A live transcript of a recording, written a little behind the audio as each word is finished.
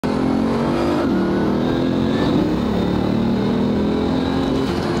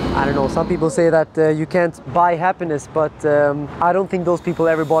don't know, some people say that you can't buy happiness, but I don't think those people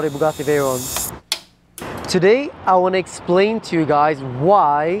ever bought a Bugatti Veyron. Today I want to explain to you guys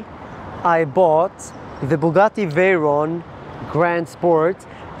why I bought the Bugatti Veyron Grand Sport,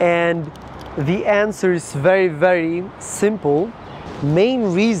 and the answer is very, very simple.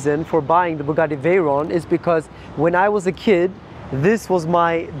 Main reason for buying the Bugatti Veyron is because when I was a kid, this was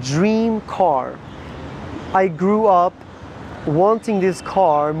my dream car. I grew up wanting this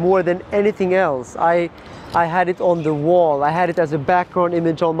car more than anything else. I had it on the wall, I had it as a background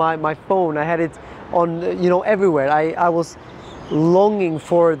image on my phone, I had it on, you know, everywhere. I was longing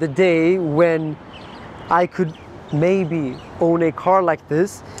for the day when I could maybe own a car like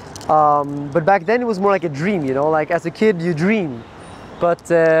this. But back then it was more like a dream, you know, like as a kid you dream.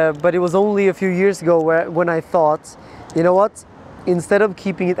 But it was only a few years ago when I thought, you know what, instead of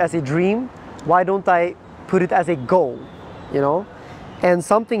keeping it as a dream, why don't I put it as a goal, you know? And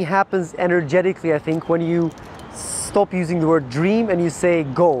something happens energetically, I think, when you stop using the word dream and you say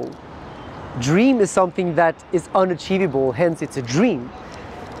goal. Dream is something that is unachievable, hence it's a dream.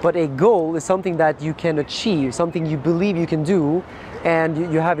 But a goal is something that you can achieve, something you believe you can do, and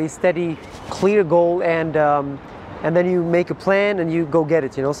you have a steady, clear goal, and then you make a plan and you go get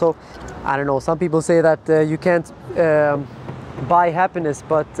it, you know? So, I don't know, some people say that you can't buy happiness,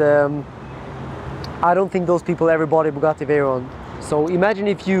 but I don't think those people ever bought a Bugatti Veyron. So imagine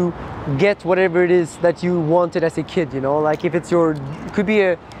if you get whatever it is that you wanted as a kid, you know? Like if it's could be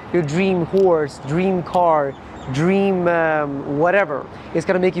your dream horse, dream car, dream whatever. It's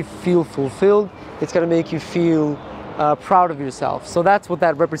gonna make you feel fulfilled. It's gonna make you feel proud of yourself. So that's what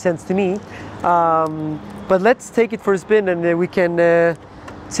that represents to me. But let's take it for a spin, and we can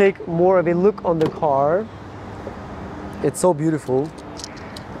take more of a look on the car. It's so beautiful.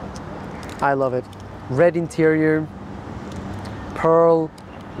 I love it. Red interior, pearl,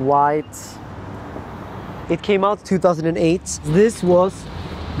 white. It came out 2008. This was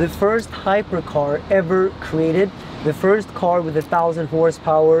the first hypercar ever created. The first car with 1,000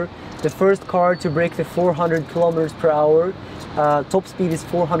 horsepower. The first car to break the 400 kilometers per hour. Top speed is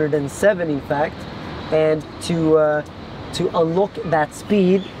 407 in fact. And to unlock that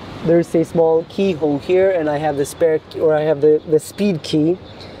speed, there's a small keyhole here, and I have the spare, or I have the speed key.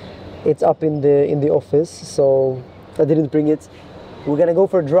 It's up in the office, so I didn't bring it. We're gonna go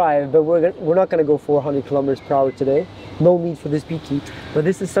for a drive, but we're not gonna go 400 kilometers per hour today. No need for the speed key. But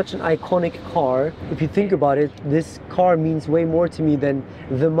this is such an iconic car. If you think about it, this car means way more to me than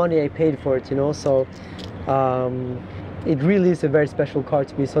the money I paid for it, you know? So it really is a very special car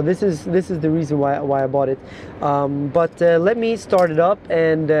to me. So this is the reason why I bought it. But let me start it up,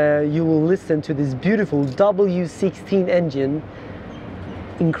 and you will listen to this beautiful W16 engine.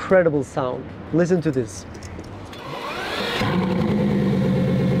 Incredible sound. Listen to this.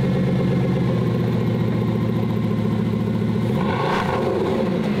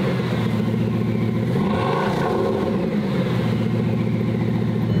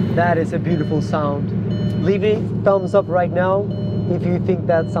 That is a beautiful sound. Leave a thumbs up right now if you think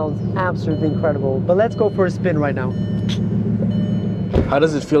that sounds absolutely incredible. But let's go for a spin right now. How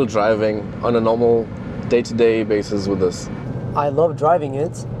does it feel driving on a normal day-to-day basis with this? I love driving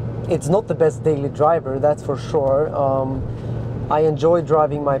it. It's not the best daily driver, that's for sure. I enjoy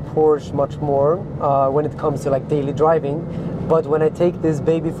driving my Porsche much more when it comes to like daily driving. But when I take this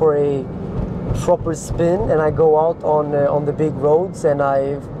baby for a proper spin and I go out on the big roads and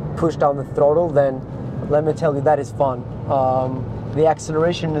I push down the throttle, then let me tell you, that is fun. The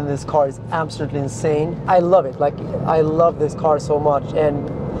acceleration in this car is absolutely insane. I love it. Like, I love this car so much.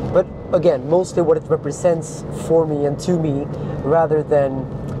 But again, mostly what it represents for me and to me, rather than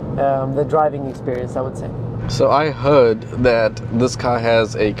the driving experience, I would say. So I heard that this car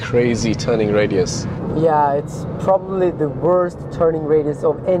has a crazy turning radius. Yeah, it's probably the worst turning radius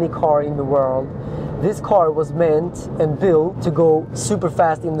of any car in the world. This car was meant and built to go super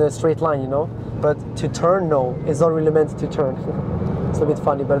fast in the straight line, you know? But to turn, no, it's not really meant to turn. It's a bit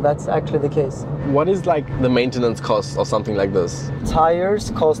funny, but that's actually the case. What is like the maintenance cost or something like this?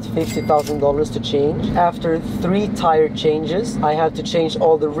 Tires cost $50,000 to change. After 3 tire changes, I had to change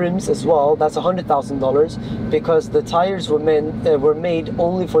all the rims as well. That's $100,000 because the tires were made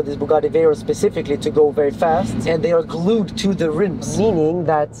only for this Bugatti Veyron specifically to go very fast, and they are glued to the rims, meaning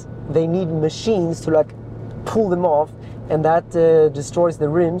that they need machines to like pull them off, and that destroys the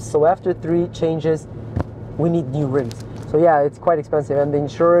rims. So after 3 changes, we need new rims. So yeah, it's quite expensive, and the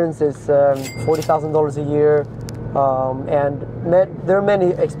insurance is $40,000 a year, and there are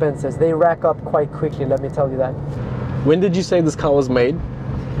many expenses. They rack up quite quickly, let me tell you that. When did you say this car was made?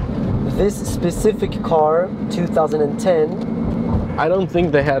 This specific car, 2010. I don't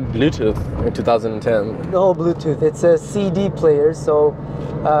think they had Bluetooth in 2010. No Bluetooth, it's a CD player, so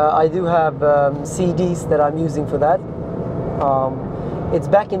I do have CDs that I'm using for that. It's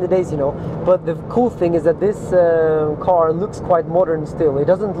back in the days, you know, but the cool thing is that this car looks quite modern still. It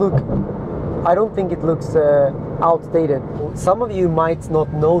doesn't look, I don't think it looks outdated. Some of you might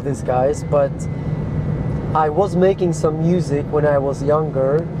not know this, guys, but I was making some music when I was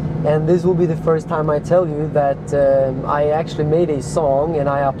younger, and this will be the first time I tell you that I actually made a song and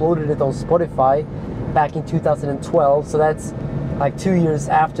I uploaded it on Spotify back in 2012, so that's like 2 years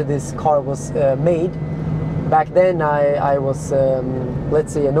after this car was made. Back then I was,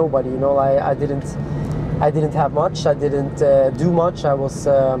 let's say, a nobody, you know. I didn't have much, I didn't do much, I was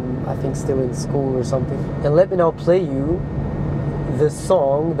I think still in school or something. And let me now play you the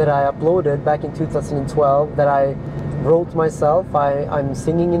song that I uploaded back in 2012 that I wrote myself. I'm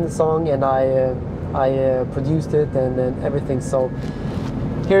singing in the song, and I produced it and everything. So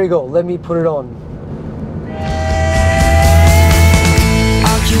here you go, let me put it on.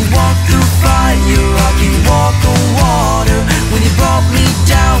 I can walk through fire, I can walk on water. When you brought me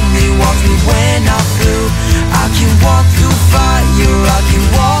down, you walked me when I flew. I can walk through fire, I can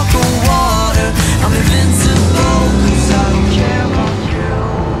walk on water. I'm invincible, 'cause I don't care about you.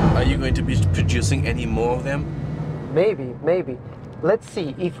 Are you going to be producing any more of them? Maybe. Let's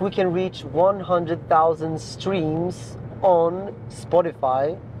see if we can reach 100,000 streams on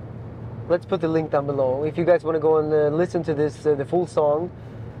Spotify. Let's put the link down below if you guys want to go and listen to this, the full song.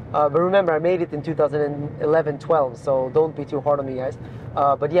 But remember, I made it in 2011-12, so don't be too hard on me, guys.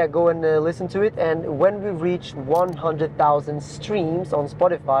 But yeah, go and listen to it, and when we reach 100,000 streams on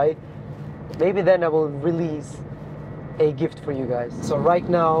Spotify, maybe then I will release a gift for you guys. So right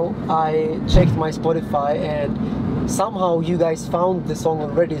now I checked my Spotify, and somehow you guys found the song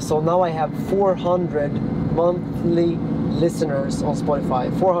already. So now I have 400 monthly listeners on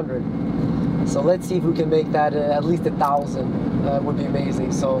Spotify. 400. So let's see if we can make that at least 1,000. Would be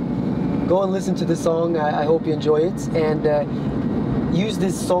amazing. So go and listen to the song. I hope you enjoy it, and use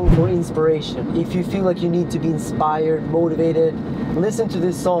this song for inspiration. If you feel like you need to be inspired, motivated, listen to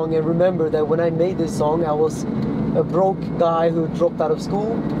this song, and remember that when I made this song, I was a broke guy who dropped out of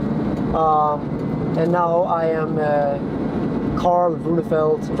school, and now I am Carl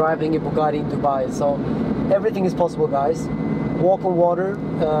Runefelt driving a Bugatti in Dubai. So everything is possible, guys. Walk on water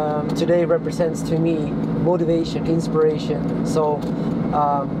today represents to me motivation, inspiration. So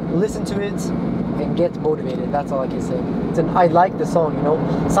listen to it and get motivated. That's all I can say. And I like the song, you know.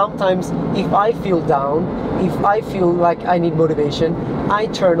 Sometimes if I feel down, if I feel like I need motivation, I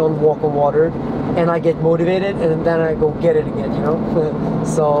turn on Walk on Water and I get motivated, and then I go get it again, you know.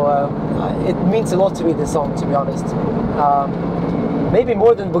 So it means a lot to me, this song, to be honest. Maybe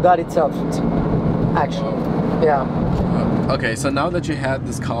more than Bugatti itself, actually. Yeah. Okay, so now that you had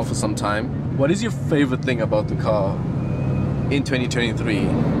this car for some time, what is your favorite thing about the car in 2023?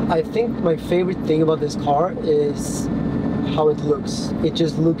 I think my favorite thing about this car is how it looks. It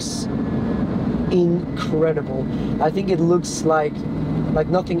just looks incredible. I think it looks like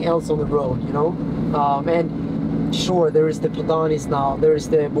nothing else on the road, you know. And sure, there is the Paganis now, there is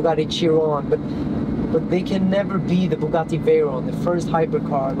the Bugatti Chiron, but they can never be the Bugatti Veyron, the first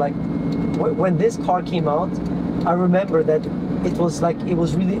hypercar. Like when this car came out, I remember that it was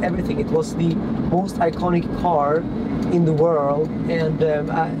really everything. It was the most iconic car in the world, and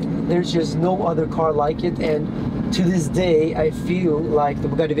there's just no other car like it. And to this day, I feel like the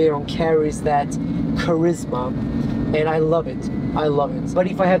Bugatti Veyron carries that charisma, and I love it. I love it. But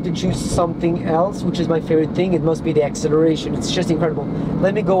if I had to choose something else, which is my favorite thing, it must be the acceleration. It's just incredible.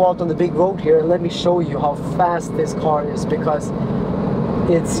 Let me go out on the big road here and let me show you how fast this car is, because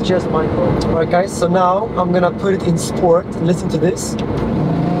it's just mind-blowing. Alright guys, so now I'm gonna put it in sport. Listen to this.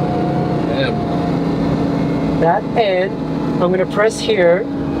 Yeah. That, and I'm gonna press here,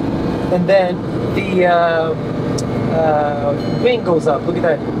 and then the wing goes up. Look at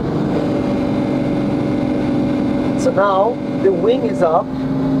that. So now the wing is up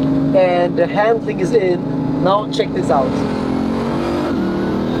and the handling is in. Now check this out.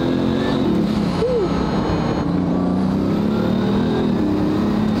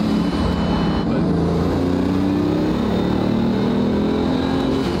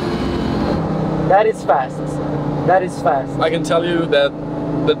 That is fast. That is fast. I can tell you that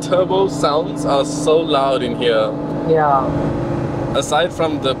the turbo sounds are so loud in here. Yeah. Aside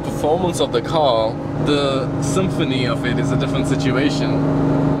from the performance of the car, the symphony of it is a different situation.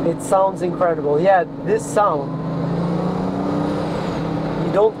 It sounds incredible. Yeah, this sound.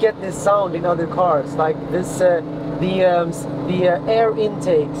 You don't get this sound in other cars. Like this, the air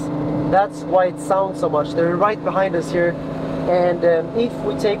intakes. That's why it sounds so much. They're right behind us here. And if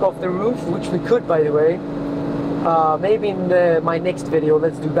we take off the roof, which we could, by the way, maybe in my next video,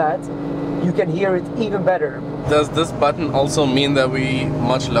 let's do that, you can hear it even better. Does this button also mean that we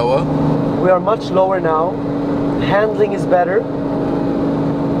much lower? We are much lower now. Handling is better,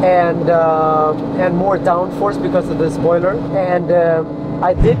 and more downforce because of the spoiler. And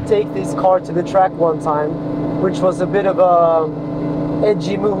I did take this car to the track one time, which was a bit of a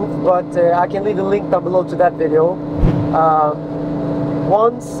edgy move, but I can leave a link down below to that video.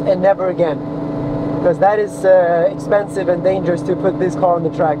 Once and never again, because that is expensive and dangerous to put this car on the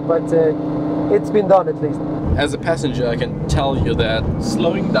track, but it's been done at least. As a passenger, I can tell you that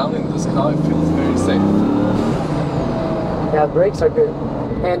slowing down in this car feels very safe. Yeah, brakes are good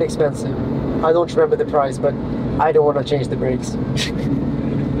and expensive. I don't remember the price, but I don't want to change the brakes.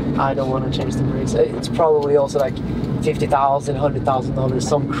 I don't want to change the brakes. It's probably also like $50,000, $100,000,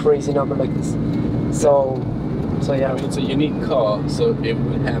 some crazy number like this. So yeah. It's a unique car, so it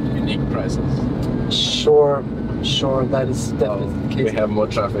will have unique prices. Sure, that is definitely the case. We have more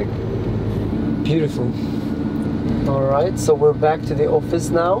traffic. Beautiful. Alright, so we're back to the office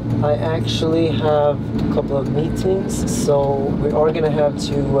now. I actually have a couple of meetings, so we are gonna have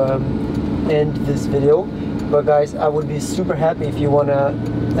to end this video. But guys, I would be super happy if you wanna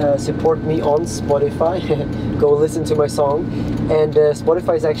support me on Spotify. Go listen to my song. And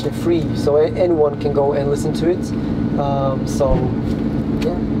Spotify is actually free, so anyone can go and listen to it. So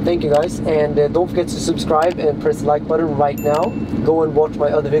yeah, thank you guys, and don't forget to subscribe and press the like button right now. Go and watch my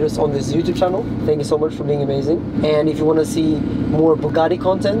other videos on this YouTube channel. Thank you so much for being amazing. And if you want to see more Bugatti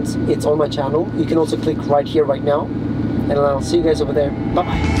content, it's on my channel. You can also click right here right now, and I'll see you guys over there. Bye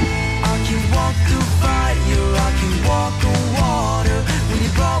bye. I can walk through fire, I can walk on water. When you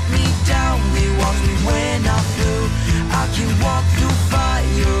brought me down, you watched me when I flew. I can walk through